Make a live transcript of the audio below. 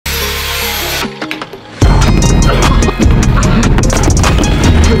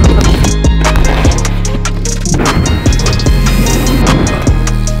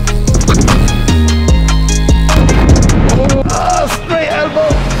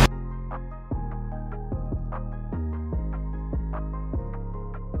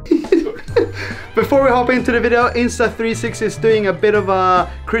Before we hop into the video, Insta360 is doing a bit of a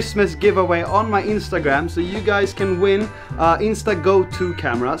Christmas giveaway on my Instagram, so you guys can win Insta Go-To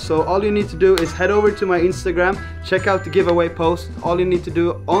camera. So all you need to do is head over to my Instagram, check out the giveaway post. All you need to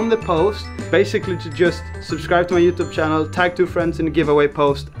do on the post, basically to just subscribe to my YouTube channel, tag 2 friends in the giveaway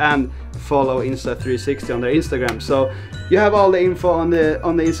post, and follow Insta360 on their Instagram. So you have all the info on the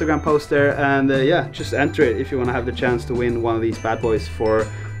Instagram post there, and yeah, just enter it if you want to have the chance to win one of these bad boys for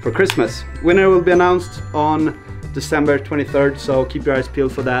Christmas. Winner will be announced on December 23rd, so keep your eyes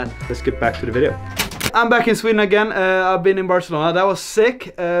peeled for that. Let's get back to the video. I'm back in Sweden again. I've been in Barcelona. That was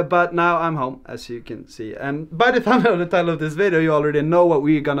sick, but now I'm home, as you can see. And by the thumbnail, the title of this video, you already know what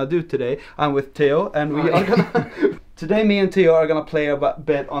we're gonna do today. I'm with Theo, and we are gonna... Today, me and Theo are gonna play a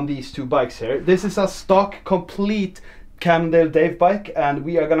bit on these 2 bikes here. This is a stock, complete Cannondale Dave bike, and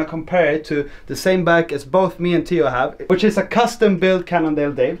we are gonna compare it to the same bike as both me and Theo have, which is a custom built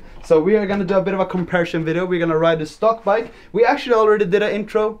Cannondale Dave. So we are gonna do a bit of a comparison video. We're gonna ride the stock bike. We actually already did an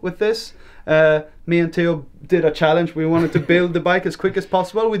intro with this. Me and Theo did a challenge. We wanted to build the bike as quick as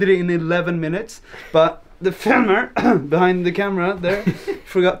possible. We did it in 11 minutes, but the filmer behind the camera there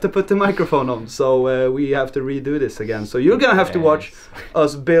forgot to put the microphone on, so we have to redo this again. So you're gonna have to watch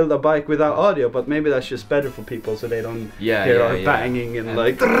us build a bike without audio, but maybe that's just better for people, so they don't hear our banging and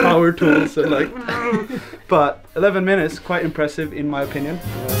like power tools and like. But 11 minutes, quite impressive in my opinion.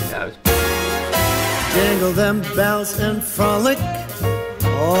 Jingle them bells and frolic.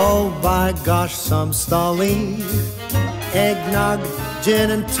 Oh by gosh, some stolly. Eggnog,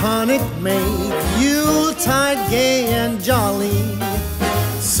 gin and tonic make Yuletide gay and jolly.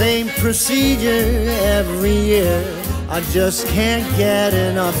 Same procedure every year, I just can't get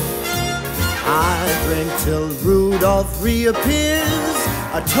enough. I drink till Rudolph reappears,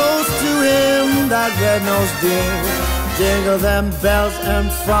 a toast to him, that red-nosed dear. Jingle them bells and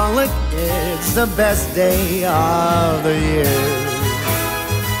frolic, it's the best day of the year.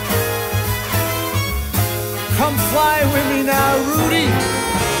 Come fly with me now, Rudy.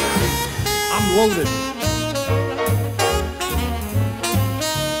 I'm loaded.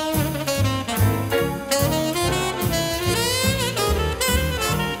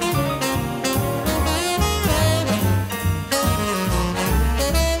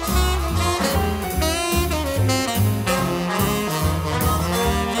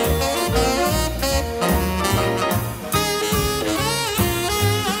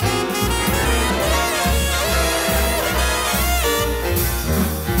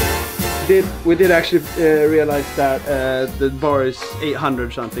 We did actually realize that the bar is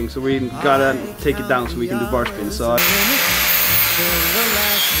 800 something, so we gotta take it down so we can do bar spin. So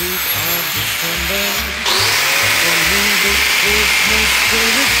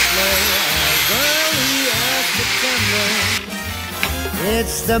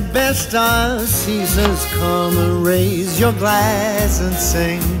it's the best of seasons, come and raise your glass and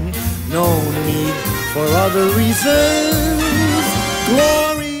sing. No need for other reasons.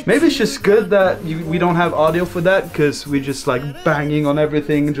 Glory. maybe it's just good that we don't have audio for that, because we just like banging on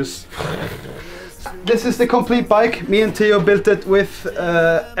everything. Just this is the complete bike. Me and Theo built it with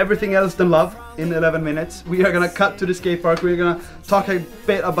everything else than love in 11 minutes. We are gonna cut to the skate park. We're gonna talk a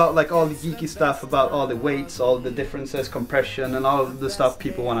bit about like all the geeky stuff, about all the weights, all the differences, compression, and all the stuff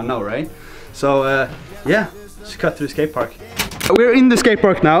people want to know, right? So yeah, let's cut to the skate park. We're in the skate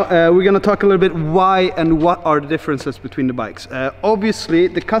park now. We're gonna talk a little bit why and what are the differences between the bikes. Obviously,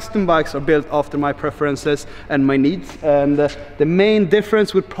 the custom bikes are built after my preferences and my needs, and the main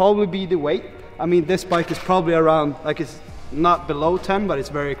difference would probably be the weight. I mean, this bike is probably around, like, it's not below 10, but it's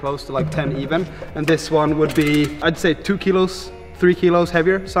very close to like 10 even. And this one would be, I'd say 2 kilos, 3 kilos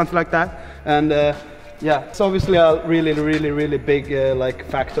heavier, something like that. And yeah, it's obviously a really big like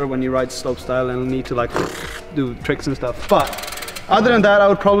factor when you ride slopestyle and need to like do tricks and stuff. But other than that, I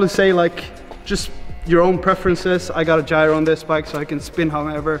would probably say like just your own preferences. I got a gyro on this bike, so I can spin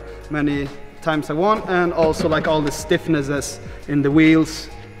however many times I want, and also like all the stiffnesses in the wheels,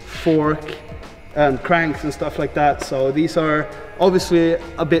 fork, and cranks and stuff like that. So these are obviously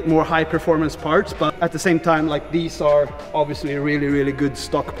a bit more high performance parts, but at the same time, like, these are obviously really good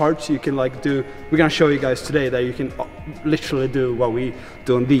stock parts. You can like do, we're gonna show you guys today that you can literally do what we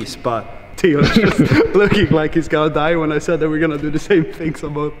do on these. But Theo's just looking like he's gonna die when I said that we're gonna do the same things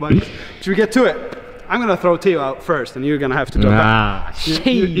on both bikes. Should we get to it? I'm gonna throw Theo out first, and you're gonna have to jump back.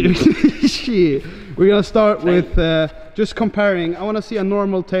 Shit. We're gonna start with just comparing. I want to see a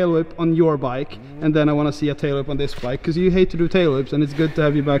normal tail whip on your bike, and then I want to see a tail whip on this bike, because you hate to do tail whips, and it's good to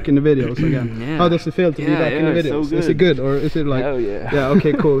have you back in the videos again. Yeah. How does it feel to be back in the videos? So is it good, or is it like? Oh yeah. Yeah.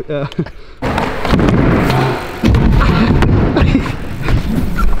 Okay. Cool. Yeah.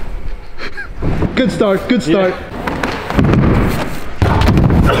 Good start, good start. Yeah.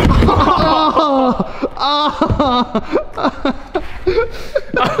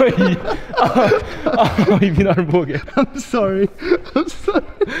 I min armbåge. I'm sorry. I'm sorry.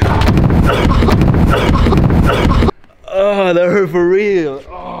 Oh, that hurt for real.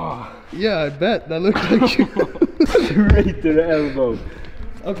 Oh. Yeah, I bet. That looked like you. Right to the elbow.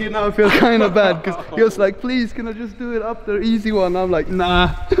 Okay, now I feel kind of bad because he was like, please, can I just do it up there? Easy one. I'm like,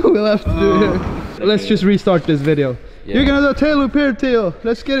 nah, we'll have to do it here. Let's just restart this video. Yeah. You're gonna do a tail loop here, Theo.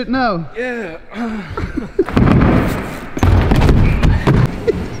 Let's get it now. Yeah.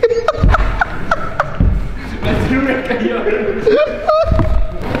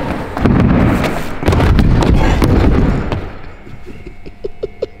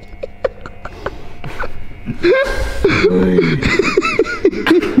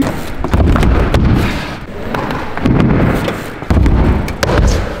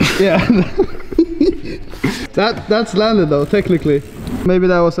 Yeah. That's landed though, technically. Maybe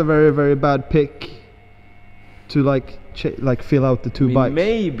that was a very, very bad pick to like fill out the two bikes.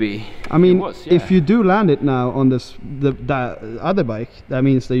 Maybe. I mean, if you do land it now on this that other bike, that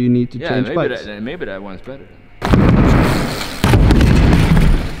means that you need to change bikes. Maybe that one's better.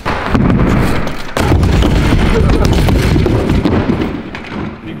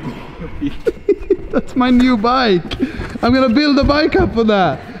 That's my new bike. I'm gonna build a bike up for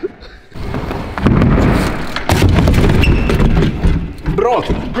that. Bra.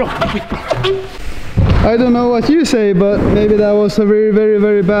 I don't know what you say, but maybe that was a very, very,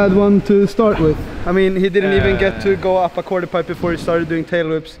 very bad one to start with. I mean, he didn't even get to go up a quarter pipe before he started doing tail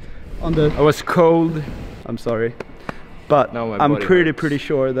loops on the... I was cold. I'm sorry. But I'm pretty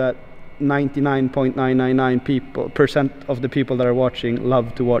sure that 99.999% of the people that are watching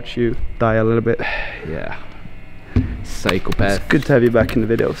love to watch you die a little bit. Yeah. Psychopath. It's good to have you back in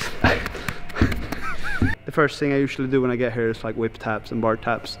the videos. The first thing I usually do when I get here is like whip taps and bar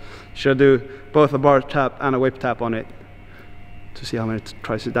taps. Should I do both a bar tap and a whip tap on it to see how many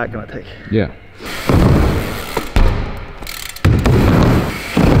tries is that gonna take? Yeah.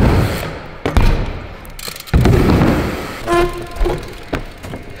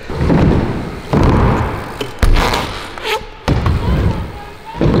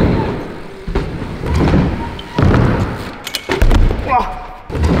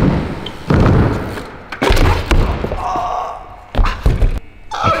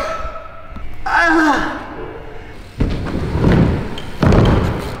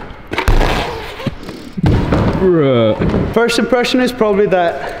 First impression is probably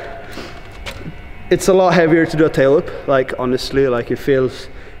that it's a lot heavier to do a tail loop. Like honestly, like it feels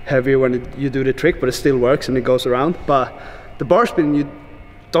heavier when you do the trick, but it still works and it goes around. But the bar spin, you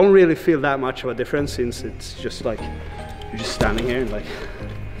don't really feel that much of a difference since it's just like you're just standing here and like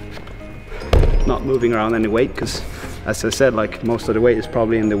not moving around any weight, because as I said, like most of the weight is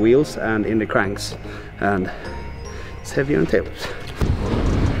probably in the wheels and in the cranks, and it's heavier on tail loops.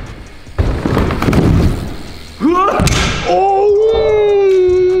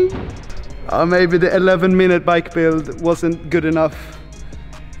 Maybe the 11-minute bike build wasn't good enough.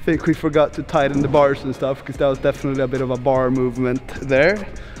 I think we forgot to tighten the bars and stuff, because that was definitely a bit of a bar movement there.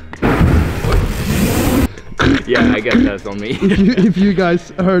 Yeah, I guess that's on me. if you guys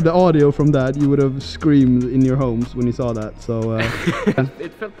heard the audio from that, you would have screamed in your homes when you saw that. So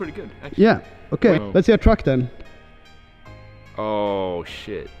it felt pretty good, actually. Yeah. Okay, let's see a truck then. Oh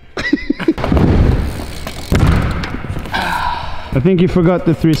shit. I think you forgot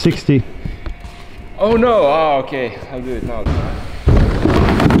the 360. Oh no! Oh, okay. I'll do it now.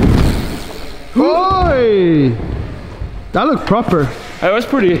 Oi! That looked proper. It was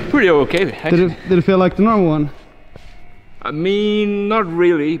pretty okay. Did it feel like the normal one? I mean, not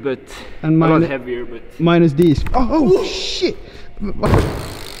really, but a lot heavier. But minus these. Oh shit!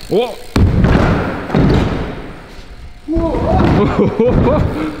 Whoa!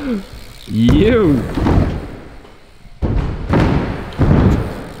 You!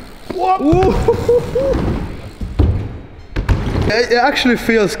 It actually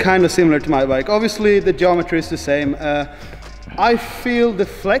feels kind of similar to my bike. Obviously the geometry is the same. I feel the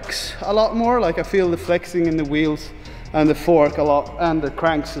flex a lot more, like I feel the flexing in the wheels and the fork a lot, and the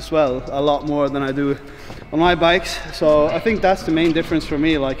cranks as well, a lot more than I do on my bikes. So I think that's the main difference for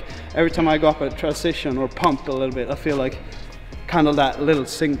me. Like every time I go up a transition or pump a little bit, I feel like kind of that little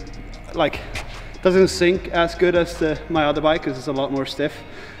sink, like doesn't sink as good as my other bike, because it's a lot more stiff.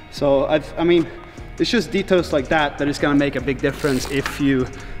 So I mean, it's just details like that is gonna make a big difference if you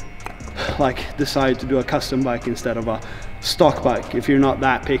like decide to do a custom bike instead of a stock bike. If you're not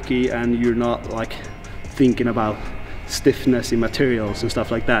that picky and you're not like thinking about stiffness in materials and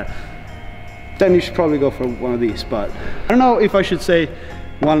stuff like that, then you should probably go for one of these. But I don't know if I should say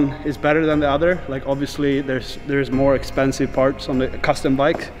one is better than the other. Like obviously there's more expensive parts on the custom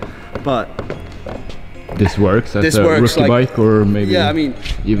bikes, but this works as a rookie bike, or maybe yeah, I mean,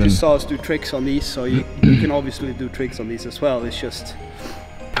 even you saw us do tricks on these, so you can obviously do tricks on these as well. It's just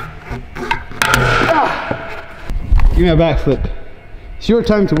give me a backflip. It's your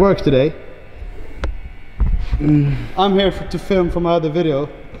time to work today. I'm here to film for my other video.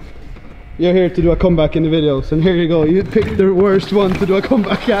 You're here to do a comeback in the videos, and here you go. You picked the worst one to do a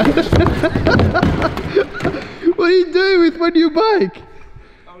comeback at. What are you doing with my new bike?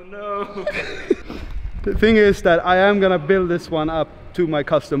 Oh no. The thing is that I am gonna build this one up to my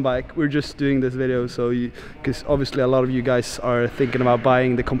custom bike. We're just doing this video so you, because obviously a lot of you guys are thinking about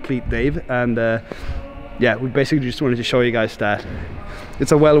buying the complete Dave, and yeah, we basically just wanted to show you guys that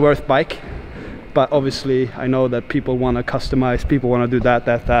it's a well worth bike. But obviously I know that people want to customize, people want to do that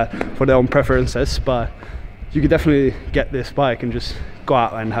for their own preferences, but you could definitely get this bike and just go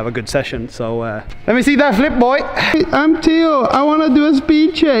out and have a good session. So let me see that flip, boy. I'm Theo, I want to do a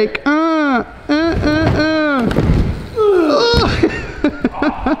speed check.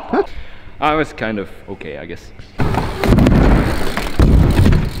 I was kind of okay, I guess.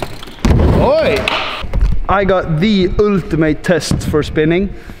 Oi! I got the ultimate test for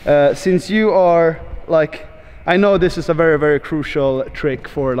spinning. Since you are like, I know this is a very, very crucial trick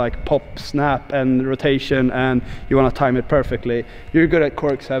for like pop, snap and rotation, and you want to time it perfectly. You're good at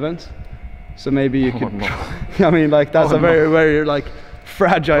cork 7s, so maybe you could I mean, like that's a very, very like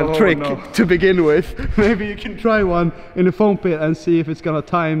fragile trick to begin with. Maybe you can try one in the foam pit and see if it's gonna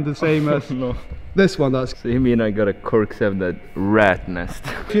time the same as this one does. So you mean I got a cork 7 that rat nest?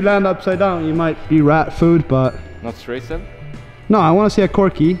 If you land upside down, you might be rat food, but not straight 7? No, I want to see a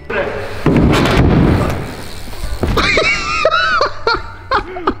corky.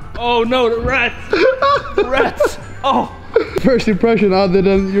 Oh no, the rats! The rats! Oh! First impression other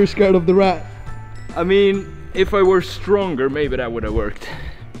than you're scared of the rat? I mean, if I were stronger, maybe that would have worked.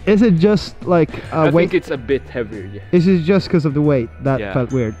 Is it just like I weight? think it's a bit heavier, yeah. Is it just because of the weight that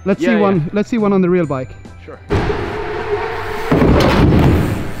felt weird? Let's see one. Let's see one on the real bike. Sure.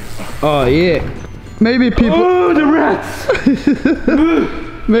 Oh yeah. Maybe people. Oh, the rats!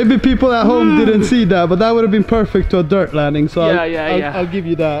 Maybe people at home didn't see that, but that would have been perfect to a dirt landing. So I'll give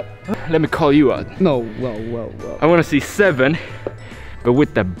you that. Let me call you out. No, well. I want to see 7, but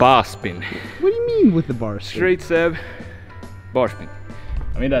with the bar spin. What do you mean with the bar spin? Straight 7, bar spin.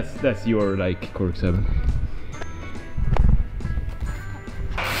 I mean that's your like cork 7.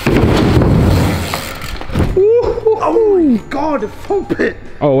 Oh my god, the foam pit!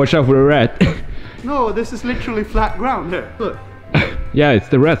 Oh, watch out for the rat. No, this is literally flat ground here. Look. Yeah, it's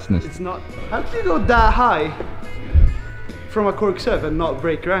the rat's nest. It's not. How did you go that high from a cork 7 and not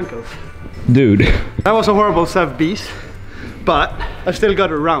break your ankles? Dude. That was a horrible 7Bs, but I still got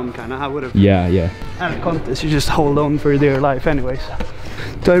it round kinda. I would have. Yeah. And a contest, you just hold on for dear life anyways.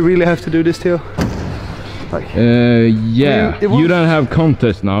 Do I really have to do this too? Like, yeah. You don't have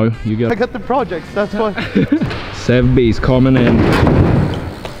contest now. You got. I got the projects, that's why. 7B's coming in.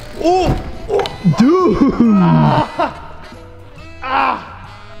 Oh! Dude!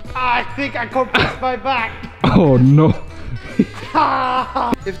 I think I compressed my back. Oh no.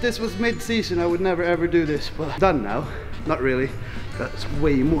 If this was mid-season, I would never ever do this, but I'm done now. Not really. That's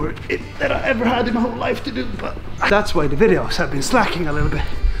way more than I ever had in my whole life to do, but that's why the videos have been slacking a little bit,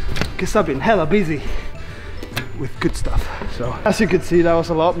 because I've been hella busy with good stuff. So as you could see, that was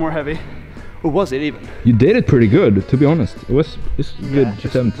a lot more heavy. Or was it even? You did it pretty good, to be honest. It's good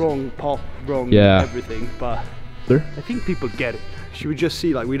attempt. Wrong pop, wrong everything, but I think people get it. Should we just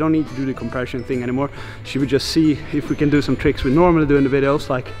see, like, we don't need to do the compression thing anymore. Should we just see if we can do some tricks we normally do in the videos?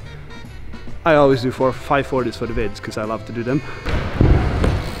 Like, I always do 540s for the vids because I love to do them.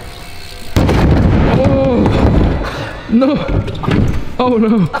 Oh no! Oh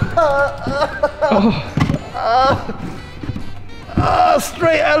no!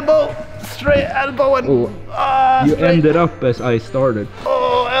 Straight elbow and you ended up as I started.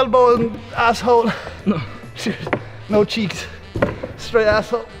 Oh, elbow and asshole. No cheeks. Straight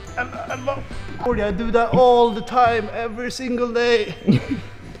asshole and elbow. I do that all the time, every single day.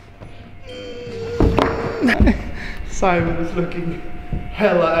 Simon is looking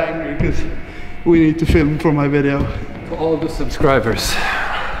hella angry because we need to film for my video. For all the subscribers,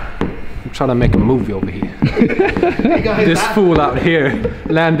 I'm trying to make a movie over here. Hey guys, this fool out here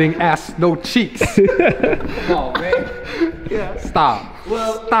landing ass no cheeks. Come on, man. Yeah. Stop.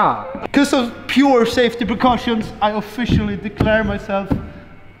 Well, stop. Because of pure safety precautions, I officially declare myself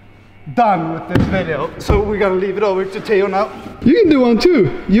done with this video. So we're gonna leave it over to Theo now. You can do one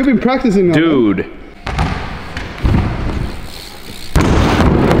too. You've been practicing on Dude. It.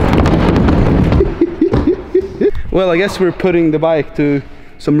 Well, I guess we're putting the bike to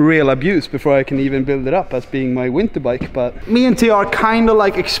some real abuse before I can even build it up as being my winter bike. But me and Theo are kind of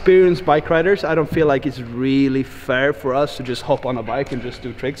like experienced bike riders. I don't feel like it's really fair for us to just hop on a bike and just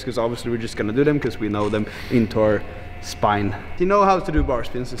do tricks, because obviously we're just gonna do them because we know them into our spine. He knows how to do bar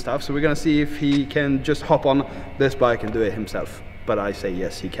spins and stuff, so we're gonna see if he can just hop on this bike and do it himself. But I say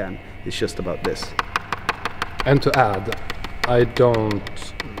yes, he can. It's just about this. And to add, I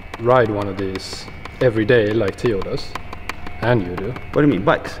don't ride one of these every day like Theo does. And you do. What do you mean,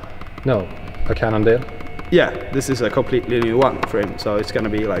 bikes? No, a Cannondale. Yeah, this is a completely new one for him, so it's gonna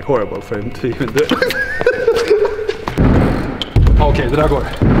be like horrible for him to even do it. Okay, det där går.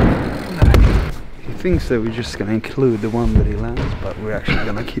 He thinks that we're just gonna include the one that he lands, but we're actually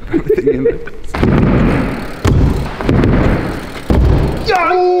gonna keep everything in there.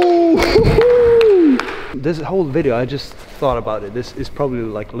 This whole video, I just thought about it. This is probably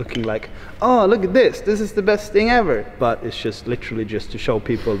like looking like, oh, look at this. This is the best thing ever. But it's just literally just to show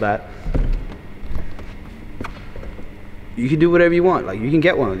people that you can do whatever you want. Like, you can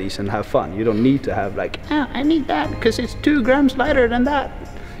get one of these and have fun. You don't need to have like, oh, I need that because it's 2 grams lighter than that.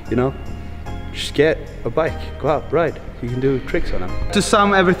 You know, just get a bike, go out, ride. You can do tricks on them. To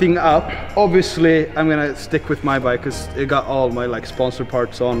sum everything up, obviously I'm gonna stick with my bike because it got all my like sponsor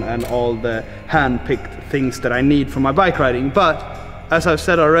parts on and all the hand-picked things that I need for my bike riding. But as I've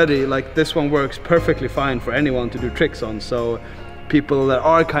said already, like, this one works perfectly fine for anyone to do tricks on. So people that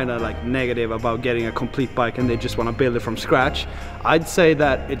are kind of like negative about getting a complete bike and they just want to build it from scratch, I'd say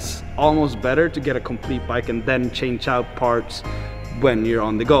that it's almost better to get a complete bike and then change out parts when you're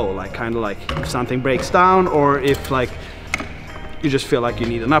on the go, like kind of like if something breaks down or if like you just feel like you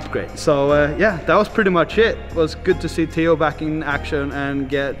need an upgrade. So yeah, that was pretty much it. It was good to see Theo back in action and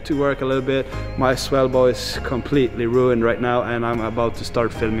get to work a little bit. My Swellbow is completely ruined right now and I'm about to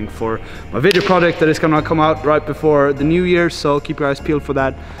start filming for my video project that is gonna come out right before the new year, so keep your eyes peeled for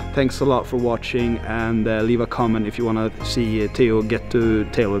that. Thanks a lot for watching, and leave a comment if you want to see Theo get to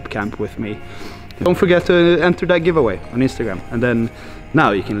tail whip camp with me. Don't forget to enter that giveaway on Instagram, and then now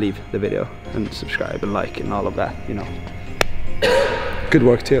you can leave the video and subscribe and like and all of that, you know. Good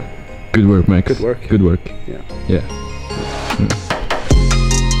work, Theo. Good work, Max. Good work. Good work. Yeah. Yeah.